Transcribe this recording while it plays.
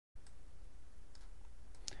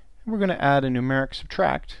And we're going to add a numeric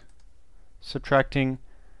subtract, subtracting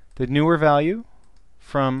the newer value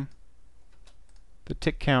from the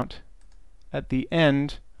tick count at the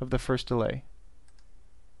end of the first delay,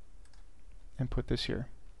 and put this here.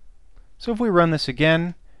 So if we run this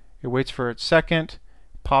again, it waits for its second,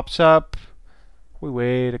 pops up, we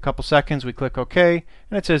wait a couple seconds, we click OK,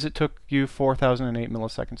 and it says it took you 4,008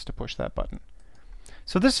 milliseconds to push that button.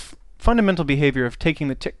 So this fundamental behavior of taking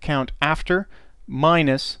the tick count after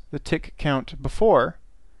minus the tick count before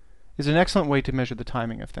is an excellent way to measure the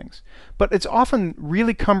timing of things. But it's often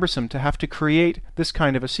really cumbersome to have to create this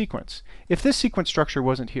kind of a sequence. If this sequence structure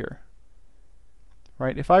wasn't here,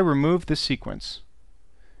 right? If I remove this sequence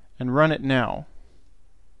and run it now,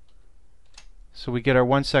 so we get our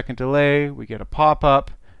 1 second delay, we get a pop-up.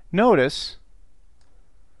 Notice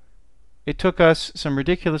it took us some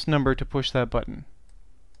ridiculous number to push that button.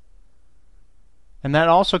 And that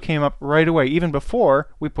also came up right away, even before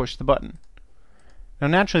we pushed the button. Now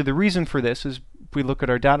naturally, the reason for this is, if we look at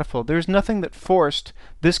our data flow, there's nothing that forced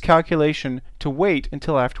this calculation to wait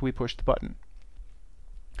until after we pushed the button.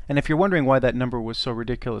 And if you're wondering why that number was so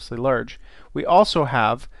ridiculously large, we also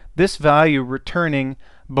have this value returning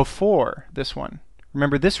before this one.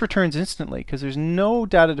 Remember, this returns instantly because there's no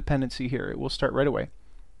data dependency here. It will start right away.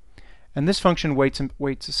 And this function waits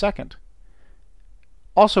a second.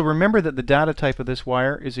 Also, remember that the data type of this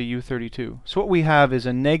wire is a U32. So what we have is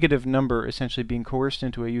a negative number essentially being coerced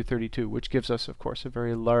into a U32, which gives us, of course, a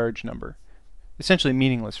very large number, essentially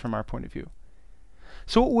meaningless from our point of view.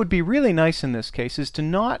 So what would be really nice in this case is to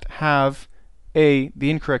not have A, the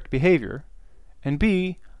incorrect behavior, and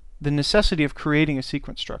B, the necessity of creating a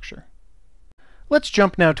sequence structure. Let's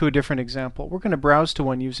jump now to a different example. We're going to browse to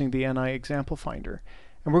one using the NI example finder.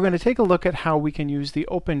 And we're going to take a look at how we can use the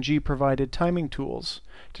OpenG provided timing tools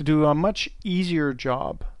to do a much easier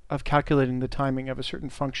job of calculating the timing of a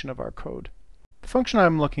certain function of our code. The function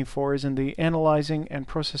I'm looking for is in the Analyzing and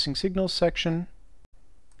Processing Signals section,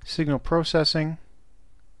 Signal Processing.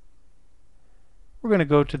 We're going to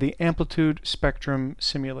go to the Amplitude Spectrum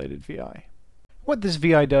Simulated VI. What this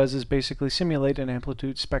VI does is basically simulate an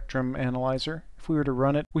amplitude spectrum analyzer. If we were to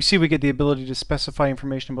run it, we see we get the ability to specify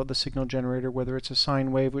information about the signal generator, whether it's a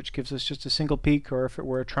sine wave, which gives us just a single peak, or if it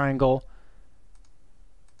were a triangle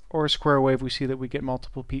or a square wave, we see that we get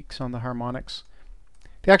multiple peaks on the harmonics.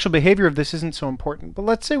 The actual behavior of this isn't so important, but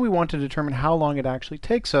let's say we want to determine how long it actually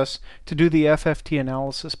takes us to do the FFT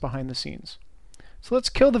analysis behind the scenes. So let's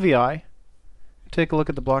kill the VI and take a look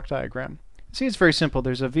at the block diagram. See, it's very simple.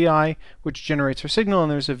 There's a VI which generates our signal,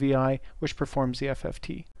 and there's a VI which performs the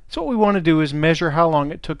FFT. So what we want to do is measure how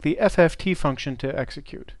long it took the FFT function to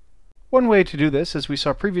execute. One way to do this, as we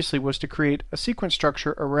saw previously, was to create a sequence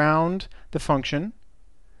structure around the function,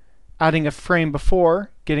 adding a frame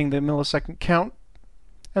before, getting the millisecond count,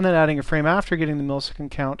 and then adding a frame after, getting the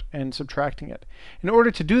millisecond count, and subtracting it. In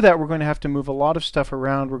order to do that, we're going to have to move a lot of stuff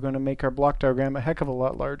around. We're going to make our block diagram a heck of a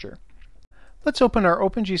lot larger. Let's open our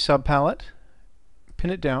OpenG subpalette, pin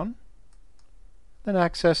it down, then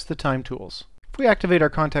access the time tools. If we activate our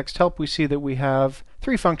context help, we see that we have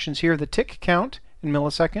three functions here: the tick count in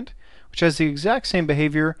millisecond, which has the exact same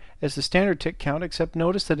behavior as the standard tick count, except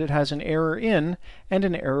notice that it has an error in and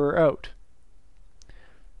an error out.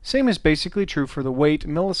 Same is basically true for the wait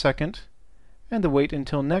millisecond and the wait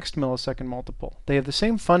until next millisecond multiple. They have the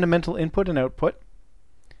same fundamental input and output,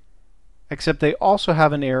 except they also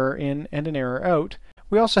have an error in and an error out.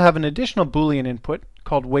 We also have an additional Boolean input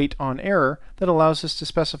called wait on error that allows us to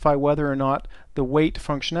specify whether or not the wait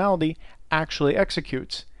functionality actually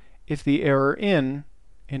executes if the error in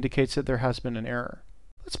indicates that there has been an error.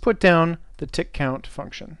 Let's put down the tick count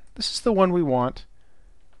function. This is the one we want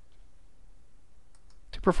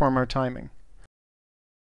to perform our timing.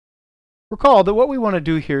 Recall that what we want to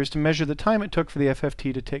do here is to measure the time it took for the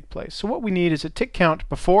FFT to take place. So what we need is a tick count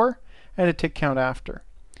before and a tick count after.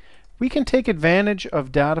 We can take advantage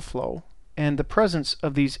of data flow and the presence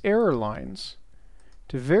of these error lines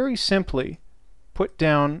to very simply put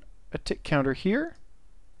down a tick counter here,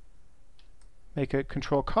 make a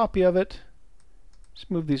control copy of it, just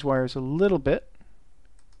move these wires a little bit,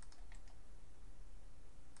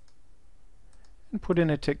 and put in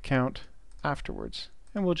a tick count afterwards.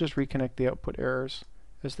 And we'll just reconnect the output errors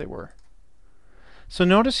as they were. So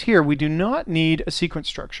notice here we do not need a sequence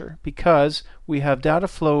structure because we have data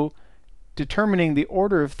flow determining the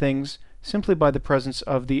order of things simply by the presence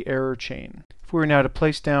of the error chain. If we were now to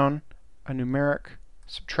place down a numeric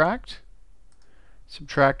subtract,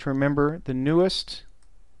 remember, the newest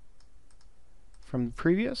from the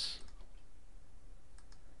previous.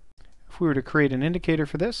 If we were to create an indicator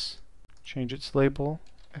for this, change its label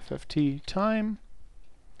FFT time,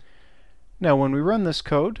 Now when we run this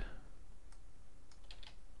code,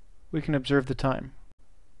 we can observe the time.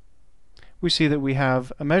 We see that we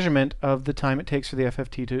have a measurement of the time it takes for the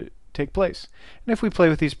FFT to take place. And if we play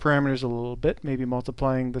with these parameters a little bit, maybe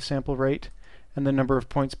multiplying the sample rate and the number of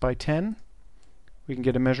points by 10, we can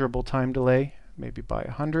get a measurable time delay, maybe by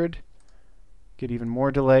 100, get even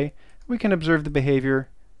more delay. We can observe the behavior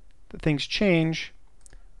that things change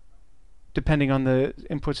depending on the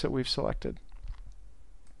inputs that we've selected.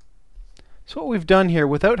 So what we've done here,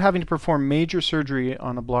 without having to perform major surgery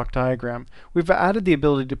on a block diagram, we've added the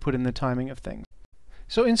ability to put in the timing of things.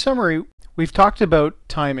 So in summary, we've talked about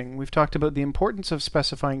timing. We've talked about the importance of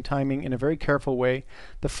specifying timing in a very careful way,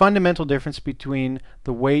 the fundamental difference between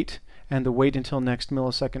the wait and the wait until next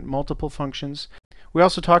millisecond multiple functions. We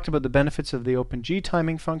also talked about the benefits of the OpenG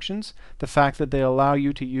timing functions, the fact that they allow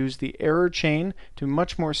you to use the error chain to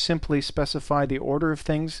much more simply specify the order of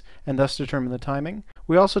things and thus determine the timing.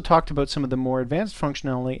 We also talked about some of the more advanced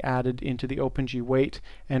functionality added into the OpenG wait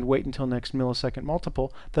and wait until next millisecond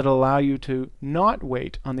multiple that allow you to not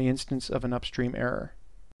wait on the instance of an upstream error.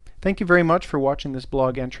 Thank you very much for watching this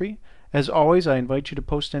blog entry. As always, I invite you to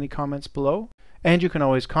post any comments below, and you can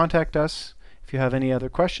always contact us if you have any other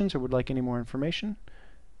questions or would like any more information.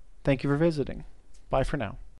 Thank you for visiting. Bye for now.